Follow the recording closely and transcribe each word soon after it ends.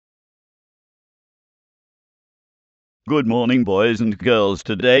Good morning, boys and girls.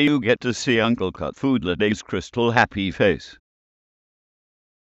 Today you get to see Uncle Cutfoodladay's crystal happy face.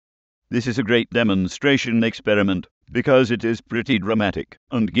 This is a great demonstration experiment because it is pretty dramatic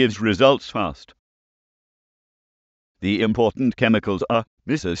and gives results fast. The important chemicals are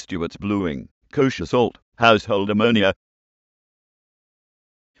Mrs. Stewart's bluing, kosher salt, household ammonia.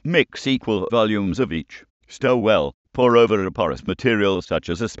 Mix equal volumes of each. Stir well. Pour over a porous material such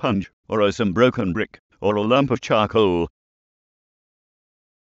as a sponge, or some broken brick, or a lump of charcoal.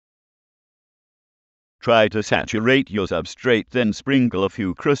 Try to saturate your substrate, then sprinkle a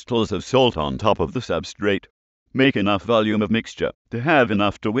few crystals of salt on top of the substrate. Make enough volume of mixture to have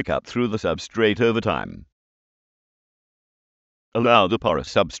enough to wick up through the substrate over time. Allow the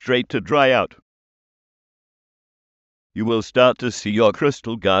porous substrate to dry out. You will start to see your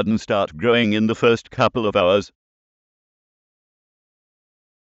crystal garden start growing in the first couple of hours.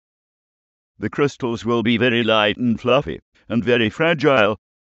 The crystals will be very light and fluffy, and very fragile.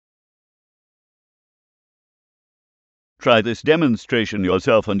 Try this demonstration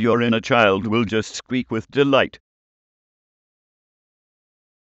yourself and your inner child will just squeak with delight.